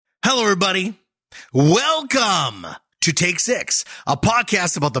Hello, everybody. Welcome to Take 6, a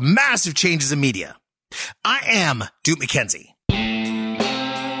podcast about the massive changes in media. I am Duke McKenzie.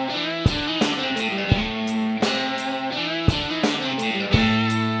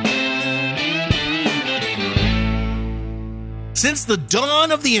 Since the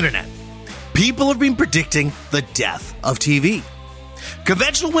dawn of the internet, people have been predicting the death of TV.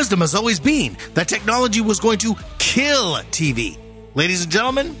 Conventional wisdom has always been that technology was going to kill TV. Ladies and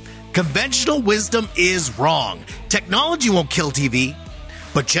gentlemen, conventional wisdom is wrong. Technology won't kill TV,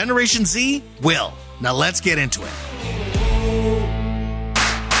 but Generation Z will. Now let's get into it.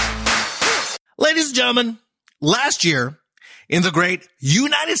 Ladies and gentlemen, last year in the great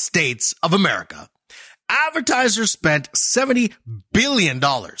United States of America, advertisers spent $70 billion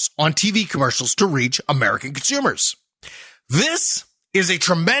on TV commercials to reach American consumers. This is a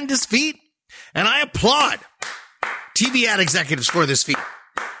tremendous feat, and I applaud TV ad executives for this feat.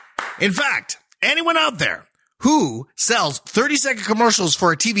 In fact, anyone out there who sells 30-second commercials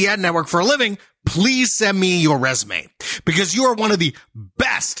for a TV ad network for a living, please send me your resume, because you are one of the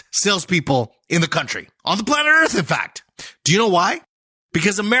best salespeople in the country, on the planet Earth, in fact. Do you know why?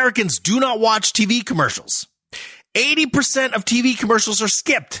 Because Americans do not watch TV commercials. 80% of TV commercials are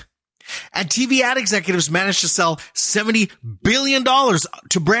skipped. And TV ad executives managed to sell $70 billion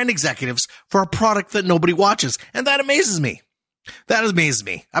to brand executives for a product that nobody watches. And that amazes me. That amazes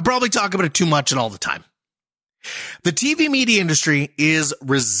me. I probably talk about it too much and all the time. The TV media industry is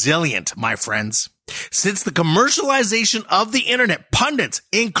resilient, my friends. Since the commercialization of the internet, pundits,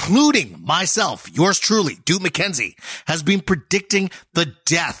 including myself, yours truly, Duke McKenzie, has been predicting the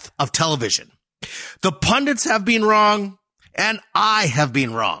death of television. The pundits have been wrong, and I have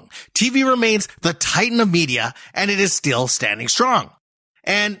been wrong. TV remains the titan of media, and it is still standing strong.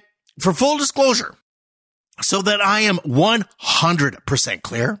 And for full disclosure, so that I am 100%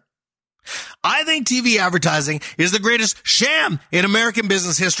 clear, I think TV advertising is the greatest sham in American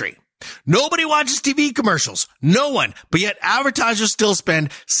business history. Nobody watches TV commercials. No one. But yet advertisers still spend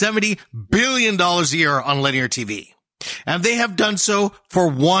 $70 billion a year on linear TV. And they have done so for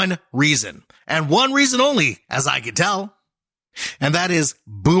one reason. And one reason only, as I can tell. And that is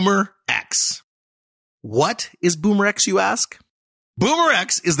Boomer X. What is Boomer X, you ask? Boomer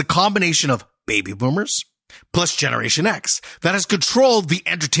X is the combination of baby boomers plus Generation X that has controlled the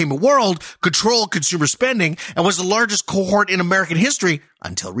entertainment world, controlled consumer spending, and was the largest cohort in American history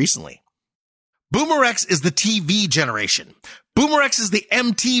until recently. Boomer X is the TV generation. Boomer X is the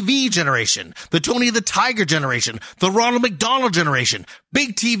MTV generation, the Tony the Tiger generation, the Ronald McDonald generation,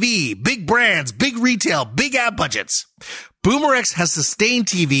 big TV, big brands, big retail, big ad budgets. Boomer X has sustained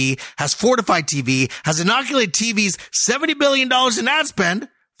TV, has fortified TV, has inoculated TV's $70 billion in ad spend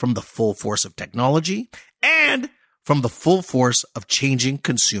from the full force of technology and from the full force of changing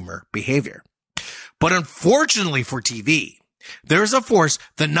consumer behavior. But unfortunately for TV, there is a force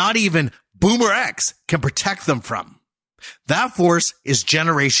that not even Boomer X can protect them from. That force is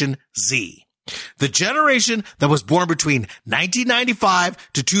Generation Z. The generation that was born between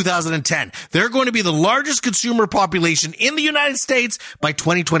 1995 to 2010. They're going to be the largest consumer population in the United States by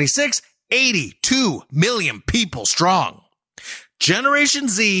 2026, 82 million people strong. Generation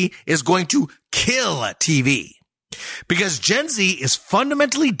Z is going to kill TV because Gen Z is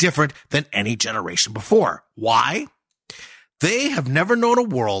fundamentally different than any generation before. Why? They have never known a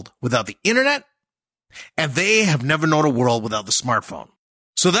world without the internet, and they have never known a world without the smartphone.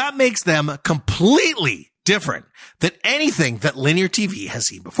 So that makes them completely different than anything that linear TV has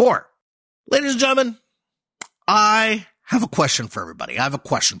seen before. Ladies and gentlemen, I have a question for everybody. I have a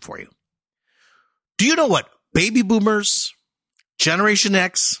question for you. Do you know what baby boomers, Generation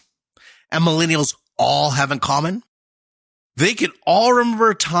X, and millennials all have in common? They can all remember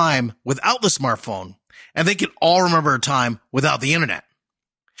a time without the smartphone, and they can all remember a time without the internet.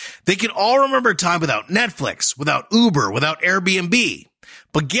 They can all remember a time without Netflix, without Uber, without Airbnb.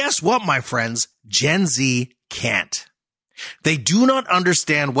 But guess what, my friends? Gen Z can't. They do not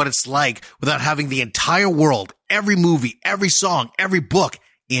understand what it's like without having the entire world, every movie, every song, every book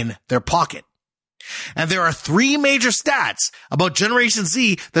in their pocket. And there are three major stats about Generation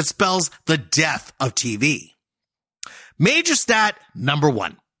Z that spells the death of TV. Major stat number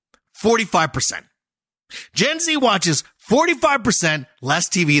 1, 45%. Gen Z watches 45% less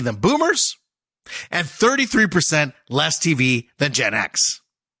TV than boomers and 33% less TV than Gen X.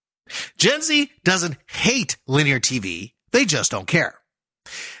 Gen Z doesn't hate linear TV. They just don't care.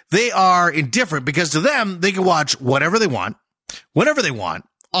 They are indifferent because to them, they can watch whatever they want, whenever they want,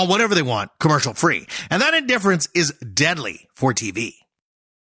 on whatever they want, commercial free. And that indifference is deadly for TV.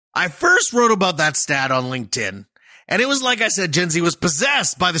 I first wrote about that stat on LinkedIn, And it was like I said, Gen Z was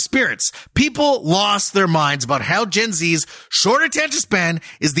possessed by the spirits. People lost their minds about how Gen Z's short attention span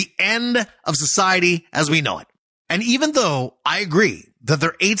is the end of society as we know it. And even though I agree that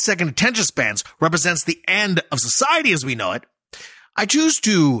their 8-second attention spans represents the end of society as we know it, I choose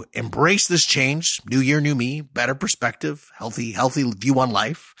to embrace this change. New year, new me, better perspective, healthy view on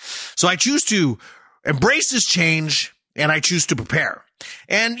life. So I choose to embrace this change and I choose to prepare.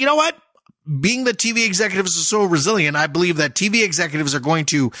 And you know what? Being that TV executives are so resilient, I believe that TV executives are going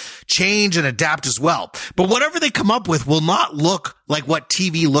to change and adapt as well. But whatever they come up with will not look like what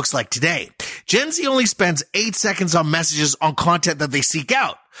TV looks like today. Gen Z only spends 8 seconds on messages on content that they seek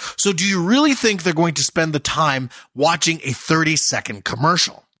out. So do you really think they're going to spend the time watching a 30-second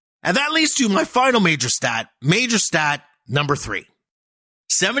commercial? And that leads to my final major stat number 3.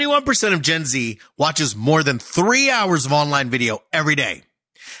 71% of Gen Z watches more than 3 hours of online video every day.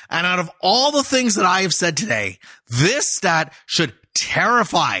 And out of all the things that I have said today, this stat should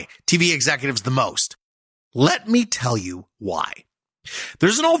terrify TV executives the most. Let me tell you why.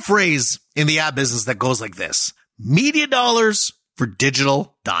 There's an old phrase in the ad business that goes like this: media dollars for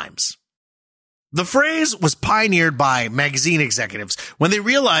digital dimes. The phrase was pioneered by magazine executives when they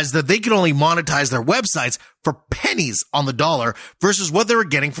realized that they could only monetize their websites for pennies on the dollar versus what they were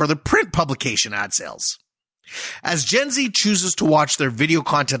getting for their print publication ad sales. As Gen Z chooses to watch their video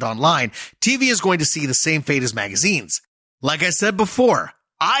content online, TV is going to see the same fate as magazines. Like I said before,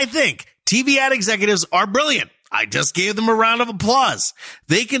 I think TV ad executives are brilliant. I just gave them a round of applause.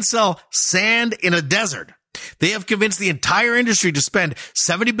 They can sell sand in a desert. They have convinced the entire industry to spend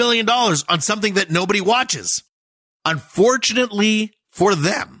 $70 billion on something that nobody watches. Unfortunately for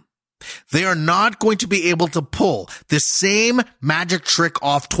them, they are not going to be able to pull the same magic trick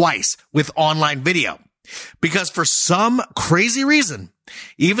off twice with online video. Because for some crazy reason,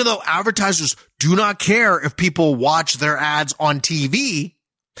 even though advertisers do not care if people watch their ads on TV,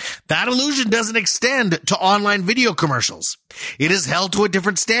 that illusion doesn't extend to online video commercials. It is held to a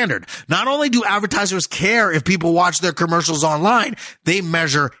different standard. Not only do advertisers care if people watch their commercials online, they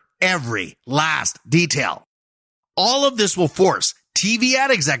measure every last detail. All of this will force TV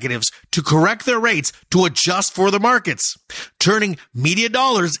ad executives to correct their rates to adjust for the markets, turning media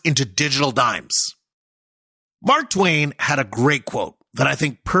dollars into digital dimes. Mark Twain had a great quote that I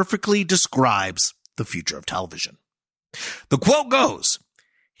think perfectly describes the future of television. The quote goes,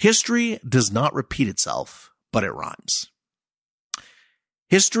 "History does not repeat itself, but it rhymes."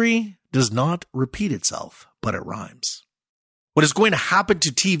 History does not repeat itself, but it rhymes. What is going to happen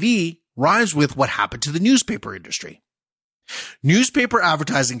to TV rhymes with what happened to the newspaper industry. Newspaper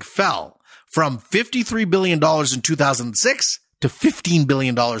advertising fell from $53 billion in 2006 to $15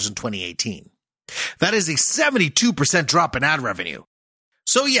 billion in 2018. That is a 72% drop in ad revenue.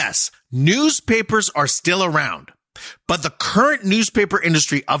 So yes, newspapers are still around, but the current newspaper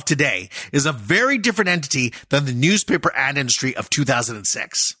industry of today is a very different entity than the newspaper ad industry of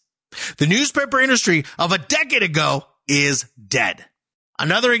 2006. The newspaper industry of a decade ago is dead.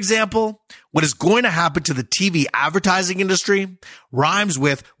 Another example, what is going to happen to the TV advertising industry rhymes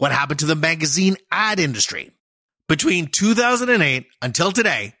with what happened to the magazine ad industry. Between 2008 until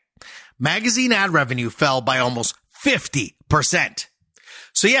today, magazine ad revenue fell by almost 50%.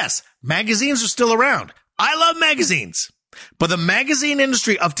 So yes, magazines are still around. I love magazines. But the magazine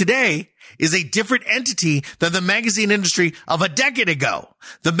industry of today is a different entity than the magazine industry of a decade ago.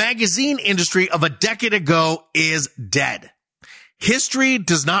 The magazine industry of a decade ago is dead. History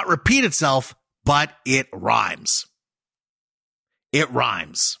does not repeat itself, but it rhymes. It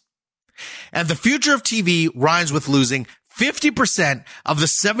rhymes. And the future of TV rhymes with losing 50% of the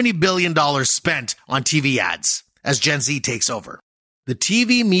 $70 billion spent on TV ads as Gen Z takes over. The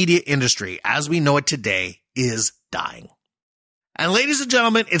TV media industry, as we know it today, is dying. And ladies and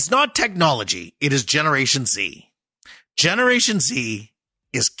gentlemen, it's not technology, it is Generation Z. Generation Z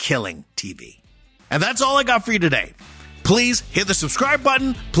is killing TV. And that's all I got for you today. Please hit the subscribe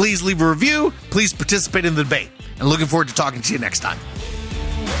button, please leave a review, please participate in the debate. And looking forward to talking to you next time.